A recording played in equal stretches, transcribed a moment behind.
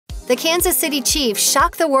The Kansas City Chiefs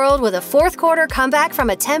shocked the world with a fourth-quarter comeback from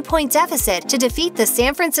a 10-point deficit to defeat the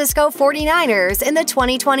San Francisco 49ers in the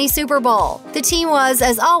 2020 Super Bowl. The team was,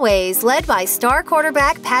 as always, led by star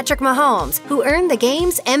quarterback Patrick Mahomes, who earned the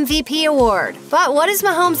game's MVP award. But what is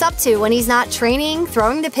Mahomes up to when he's not training,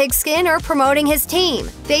 throwing the pigskin, or promoting his team?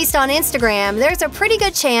 Based on Instagram, there's a pretty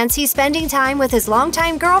good chance he's spending time with his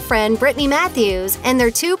longtime girlfriend Brittany Matthews and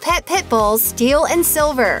their two pet pit bulls, Steel and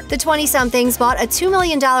Silver. The 20-somethings bought a $2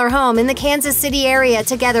 million home in the Kansas City area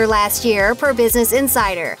together last year, per Business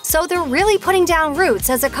Insider, so they're really putting down roots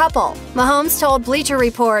as a couple. Mahomes told Bleacher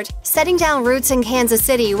Report, "Setting down roots in Kansas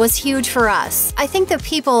City was huge for us. I think the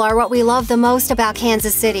people are what we love the most about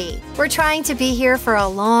Kansas City. We're trying to be here for a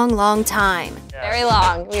long, long time." Very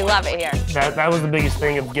long. We love it here. That was the biggest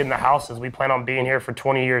thing of getting the houses. We plan on being here for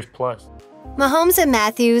 20 years plus. Mahomes and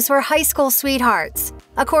Matthews were high school sweethearts.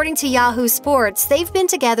 According to Yahoo Sports, they've been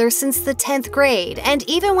together since the 10th grade and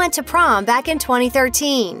even went to prom back in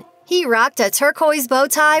 2013. He rocked a turquoise bow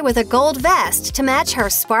tie with a gold vest to match her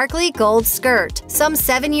sparkly gold skirt. Some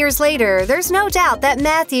 7 years later, there's no doubt that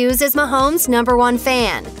Matthews is Mahomes' #1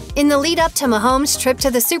 fan. In the lead-up to Mahomes' trip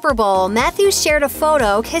to the Super Bowl, Matthews shared a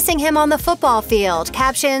photo kissing him on the football field,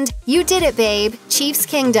 captioned, "You did it, babe, Chiefs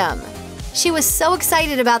Kingdom." She was so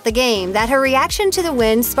excited about the game that her reaction to the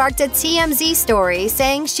win sparked a TMZ story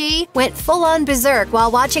saying she went full-on berserk while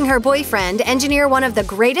watching her boyfriend engineer one of the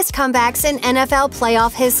greatest comebacks in NFL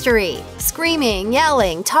playoff history, screaming,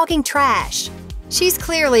 yelling, talking trash. She's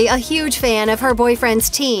clearly a huge fan of her boyfriend's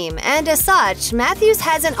team, and as such, Matthews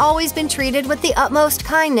hasn't always been treated with the utmost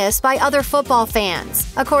kindness by other football fans.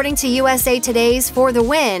 According to USA Today's For the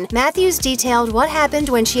Win, Matthews detailed what happened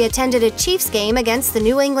when she attended a Chiefs game against the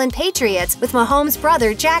New England Patriots with Mahomes'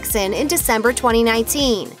 brother Jackson in December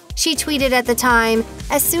 2019. She tweeted at the time,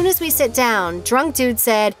 "As soon as we sit down, drunk dude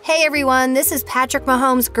said, 'Hey everyone, this is Patrick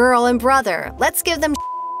Mahomes' girl and brother. Let's give them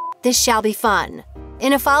this shall be fun.'"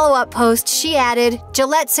 In a follow-up post, she added,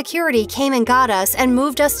 "Gillette security came and got us and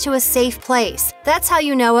moved us to a safe place. That's how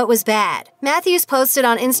you know it was bad." Matthews posted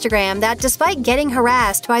on Instagram that despite getting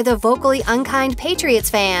harassed by the vocally unkind Patriots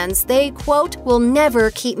fans, they, quote, "will never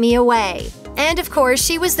keep me away." And of course,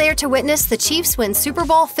 she was there to witness the Chiefs win Super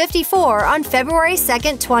Bowl 54 on February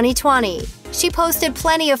 2nd, 2020. She posted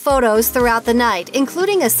plenty of photos throughout the night,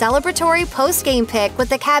 including a celebratory post-game pic with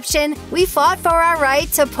the caption, "We fought for our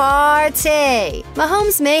right to party."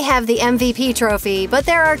 Mahomes may have the MVP trophy, but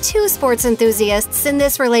there are two sports enthusiasts in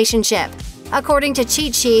this relationship. According to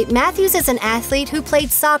Cheat Sheet, Matthews is an athlete who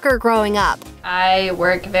played soccer growing up. I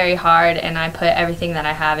work very hard and I put everything that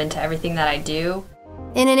I have into everything that I do.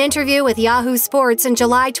 In an interview with Yahoo Sports in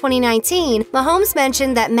July 2019, Mahomes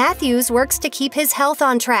mentioned that Matthews works to keep his health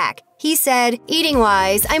on track. He said,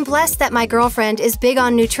 "Eating-wise, I'm blessed that my girlfriend is big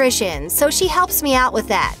on nutrition, so she helps me out with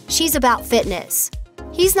that. She's about fitness."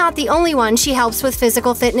 He's not the only one she helps with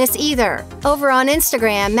physical fitness either. Over on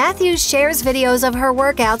Instagram, Matthews shares videos of her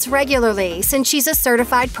workouts regularly since she's a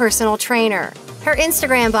certified personal trainer. Her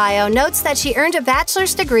Instagram bio notes that she earned a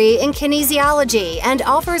bachelor's degree in kinesiology and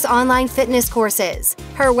offers online fitness courses.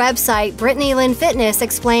 Her website, Brittany Lynn Fitness,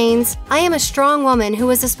 explains, "I am a strong woman who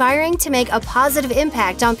is aspiring to make a positive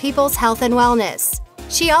impact on people's health and wellness."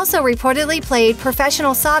 She also reportedly played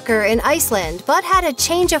professional soccer in Iceland, but had a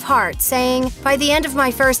change of heart, saying, "By the end of my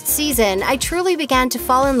first season, I truly began to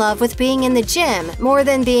fall in love with being in the gym more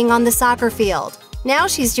than being on the soccer field." Now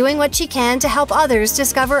she's doing what she can to help others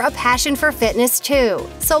discover a passion for fitness too.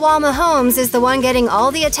 So while Mahomes is the one getting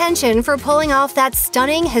all the attention for pulling off that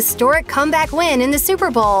stunning, historic comeback win in the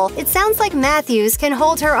Super Bowl, it sounds like Matthews can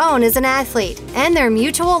hold her own as an athlete, and their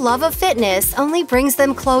mutual love of fitness only brings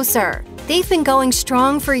them closer. They've been going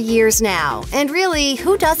strong for years now, and really,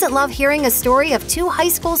 who doesn't love hearing a story of two high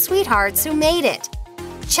school sweethearts who made it?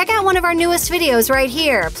 Check out one of our newest videos right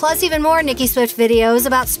here, plus even more Nicki Swift videos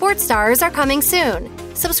about sports stars are coming soon.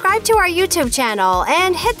 Subscribe to our YouTube channel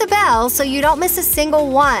and hit the bell so you don't miss a single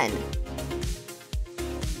one.